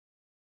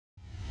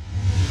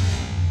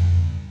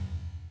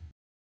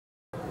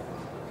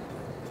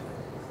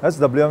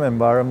SWM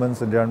Environment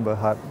Sdn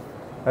Bhd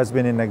has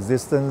been in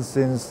existence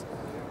since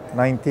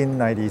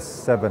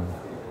 1997.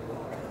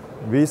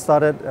 We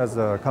started as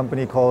a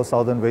company called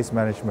Southern Waste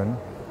Management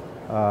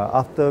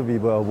after we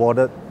were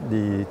awarded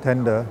the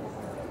tender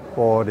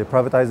for the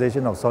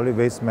privatization of solid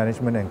waste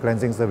management and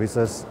cleansing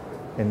services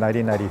in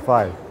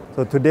 1995.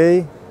 So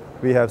today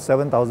we have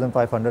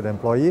 7,500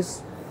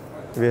 employees.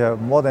 We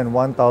have more than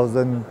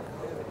 1,000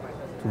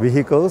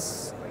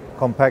 vehicles,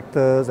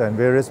 compactors and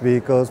various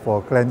vehicles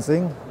for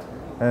cleansing.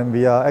 And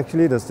we are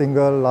actually the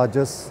single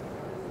largest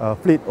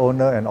fleet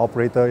owner and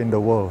operator in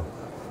the world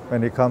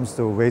when it comes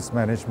to waste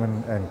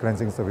management and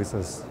cleansing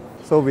services.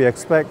 So we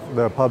expect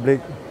the public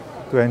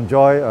to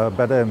enjoy a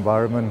better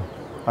environment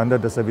under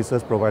the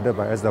services provided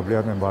by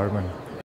SWM Environment.